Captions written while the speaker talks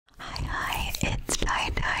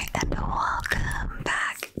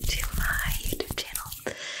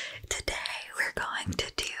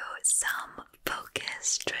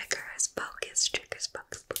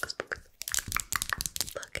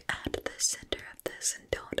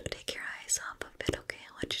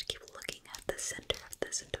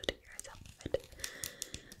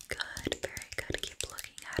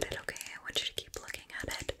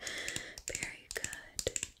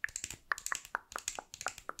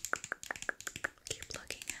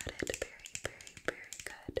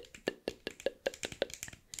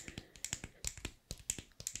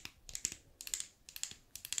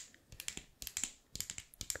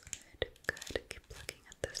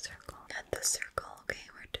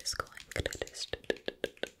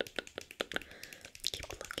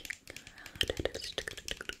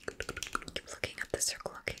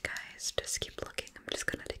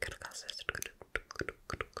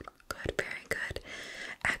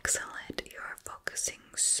excellent. You're focusing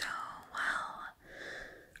so well.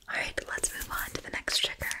 Alright, let's move on to the next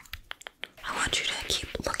trigger. I want you to keep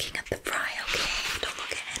looking at the fry, okay? Don't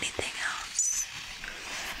look at anything else.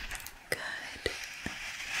 Good.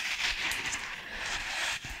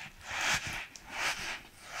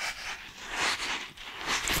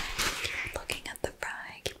 Keep looking at the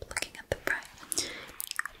fry. Keep looking at the fry.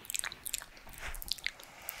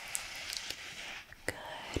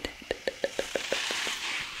 Good.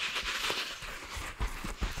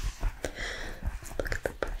 Look at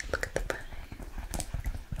the fry. Look at the fry.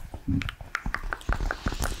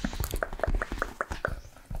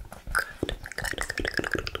 Good.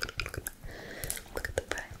 Look at the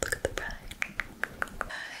fry. Look at the fry.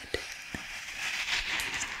 Good.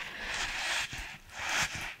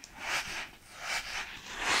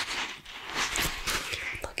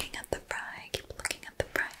 Keep looking at the fry. Keep looking at the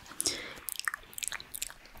fry.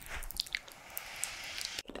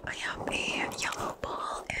 I have a yellow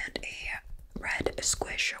ball and a red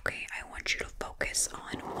squish, okay? I want you to focus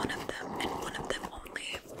on one of them and one of them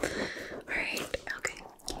only. Alright, okay.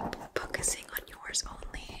 Keep focusing on yours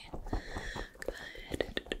only.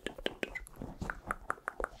 Good.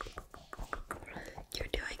 You're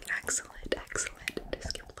doing excellent, excellent.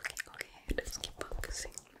 Just keep looking, okay? Just keep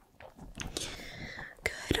focusing.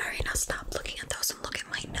 Good. Alright, now stop looking at those and look at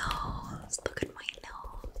my nose. Look at my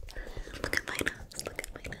nose. Look at my nose. Look at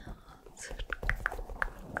my nose.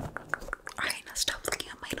 Alright, now stop looking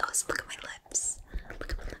at my nose. Look at my lips.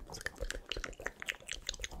 Look at my lips. Look at my lips.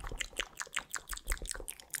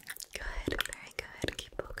 Good. Very good.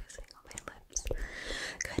 Keep focusing on my lips.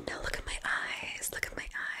 Good. Now look at my eyes. Look at my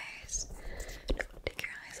eyes. Don't take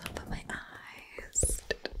your eyes off of my eyes.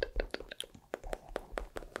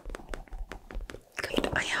 Good.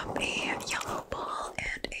 I have a yellow ball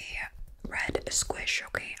and a red squish,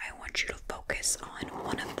 okay? I want you to focus on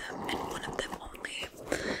one of them and one of them only.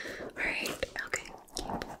 Alright, okay.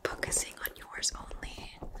 Keep focusing on yours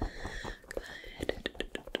only. Good.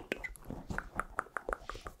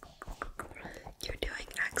 You're doing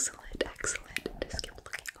excellent, excellent. Just keep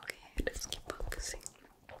looking, okay? Just keep focusing.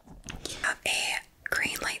 I have a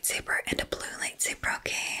green lightsaber and a blue lightsaber,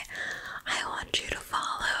 okay? I want you to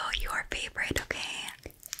follow your favorite, okay?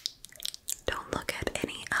 Don't look at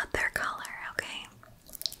any other color, okay?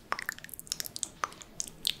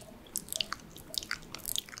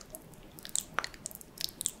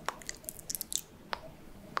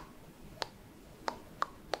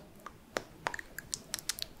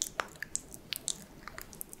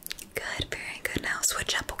 Good, very good. Now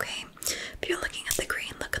switch up, okay? If you're looking at the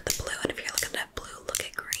green, look at the blue, and if you're looking at blue, look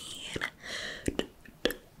at green.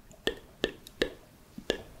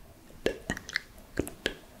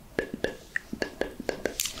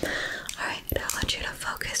 Alright, I want you to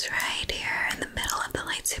focus right here in the middle of the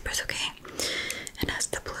lightsabers, okay? And as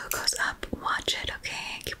the blue goes up, watch it,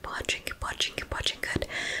 okay? Keep watching, keep watching, keep watching. Good.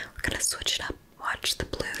 We're gonna switch it up. Watch the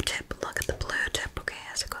blue tip. Look at the blue tip, okay?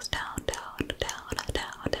 As it goes down, down, down, down,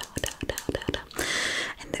 down, down, down, down, down.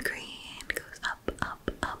 And the green goes up,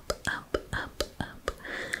 up, up, up, up, up.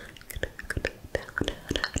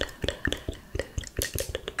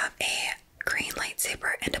 I have a green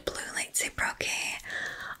lightsaber and a blue lightsaber, okay?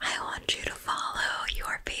 I want you to follow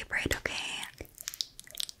your favorite, okay?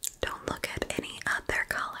 Don't look at any other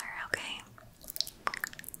color, okay?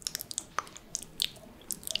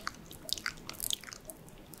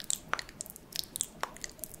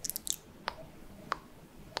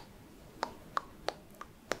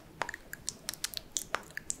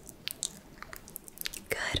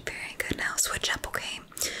 Good, very good. Now switch up, okay?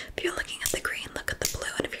 If you're looking at the green, look at the blue,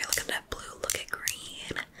 and if you're looking at blue, look at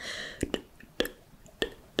green.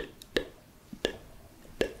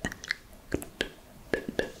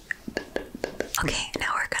 Okay,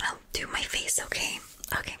 now we're gonna do my face, okay?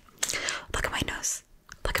 Okay. Look at my nose.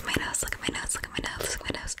 Look at my nose. Look at my nose. Look at my nose. Look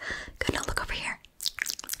at my nose. Good, now look over here.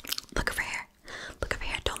 Look over here. Look over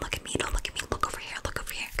here. Don't look at me. Don't look at me. Look over here. Look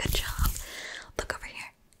over here. Good job. Look over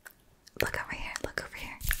here. Look over here. Look over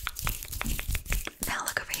here. Now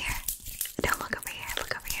look over here. Don't look over here.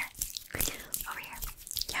 Look over here. Over here.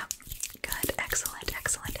 Yeah. Good. Excellent.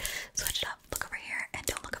 Excellent. Switch it up. Look over here and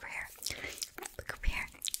don't look over here. Look over here.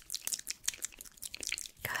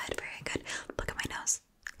 Good. Very good. Look at my nose.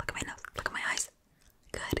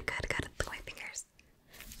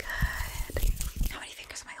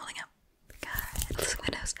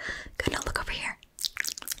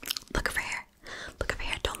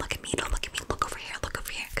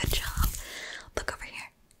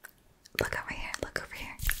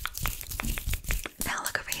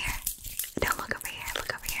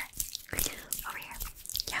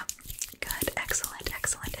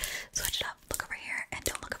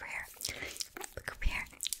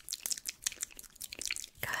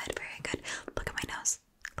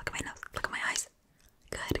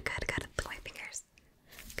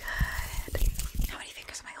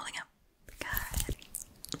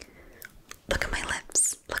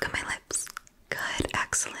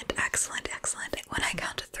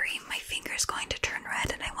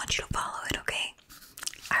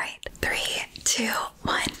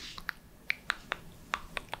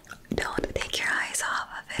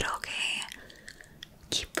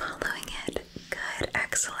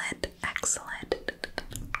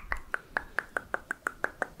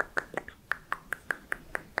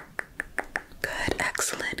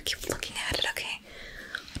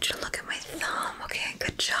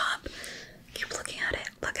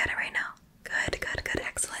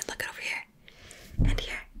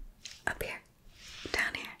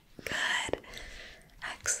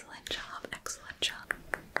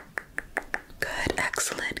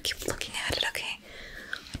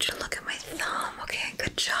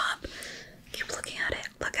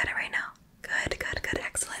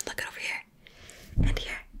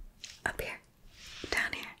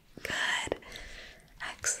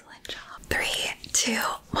 2,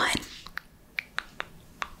 1.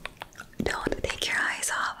 Don't take your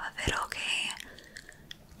eyes off of it, okay?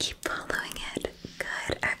 Keep following it.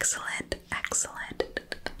 Good, excellent, excellent.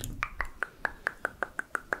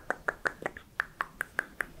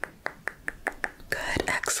 Good,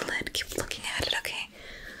 excellent. Keep looking at it, okay?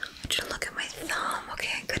 I want you to look at my thumb,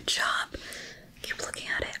 okay? Good job. Keep looking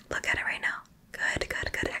at it. Look at it right now. Good,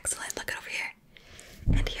 good, good, excellent. Look over here.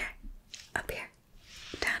 And here. Up here.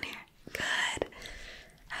 Down here. Good.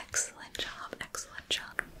 Excellent job, excellent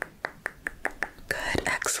job. Good,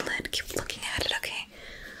 excellent. Keep looking at it, okay?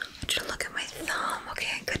 I want you to look at my thumb,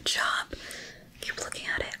 okay? Good job. Keep looking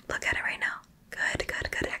at it. Look at it right now. Good,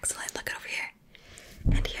 good, good, excellent. Look over here.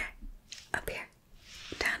 And here. Up here.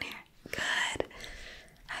 Down here. Good.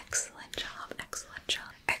 Excellent job, excellent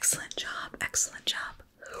job. Excellent job, excellent job.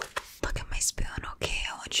 Look at my spoon, okay?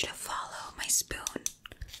 I want you to follow my spoon.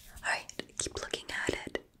 Alright, keep looking at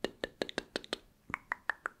it.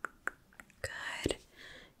 Good.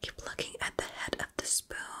 Keep looking at the head of the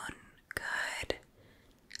spoon. Good.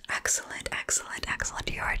 Excellent, excellent,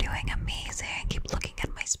 excellent. You are doing amazing. Keep looking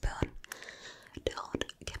at my spoon. Don't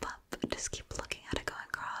give up. Just keep looking at it going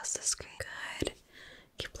across the screen. Good.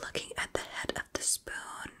 Keep looking at the head of the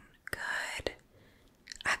spoon. Good.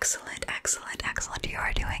 Excellent, excellent, excellent. You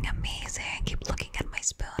are doing amazing. Keep looking at my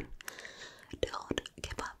spoon. Don't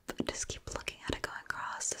give up. Just keep looking at it going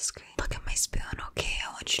across the screen. Look at my spoon, okay?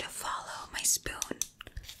 I want you to follow my spoon.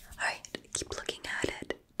 Alright, keep looking at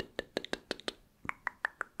it.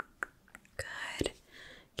 Good.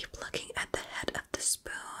 Keep looking at the head of the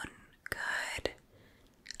spoon. Good.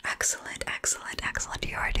 Excellent, excellent, excellent.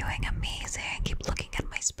 You are doing amazing. Keep looking at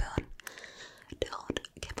my spoon. Don't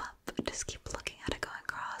give up. Just keep looking at it going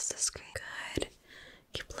across the screen. Good.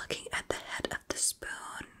 Keep looking at the head of the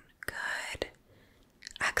spoon. Good.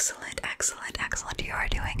 Excellent, excellent, excellent. You are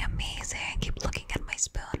doing amazing. Keep looking at my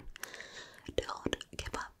spoon. Don't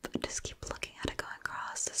give up. Just keep looking at it going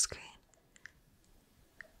across the screen.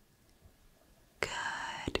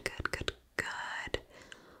 Good, good, good, good.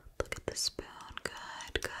 Look at the spoon.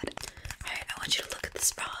 Good, good. Alright, I want you to look at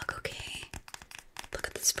this frog, okay? Look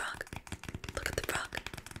at this frog. Look at the frog.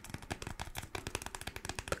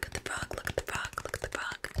 Look at the frog. Look at the frog. Look at the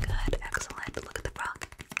frog. Good, excellent. Look at the frog.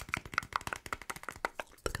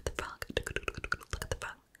 Look at the frog. Look at the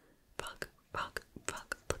frog. Frog, frog,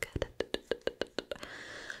 frog. Look at it.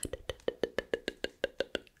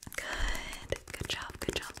 Good. Good job.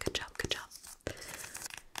 Good job. Good job. Good job.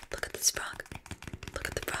 Look at this frog. Look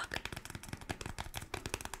at the frog.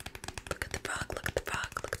 Look at the frog. Look at the frog.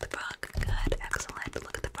 Look at the frog. Good. Excellent.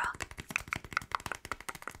 Look at the frog.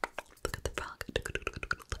 Look at the frog.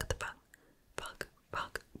 Look at the frog. Frog,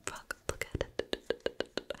 frog, frog. Look at it.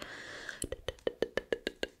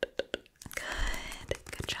 Good.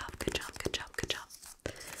 Good job. Good job. Good job. Good job.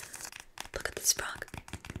 Look at this frog.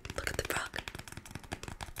 Look at the frog.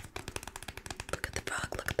 Look at the frog.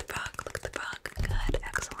 Look at the frog. Look at the frog. Good.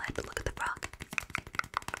 Excellent. Look at the frog.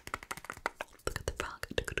 Look at the frog.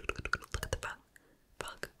 Look at the frog.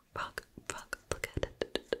 Frog, frog, frog. Look at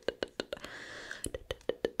it.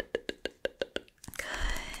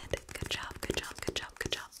 Good. Good job. Good job. Good job.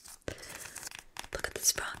 Good job. Look at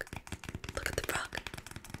this frog. Look at the frog.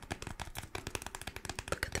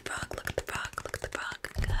 Look at the frog. Look at the frog. Look at the frog.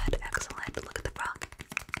 Good. Excellent. Look at the frog.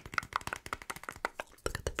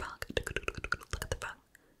 Look at the frog. Look at the frog.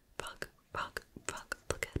 Frog, frog, frog.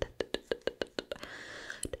 Look at it.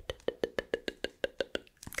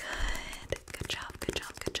 Good. Good job. Good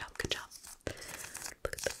job. Good job. Good job.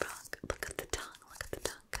 Look at the frog. Look at the tongue. Look at the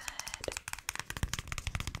tongue. Good.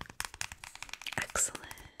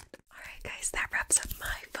 Excellent. Alright guys, that wraps up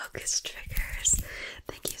my focus triggers.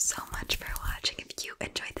 Thank you so much for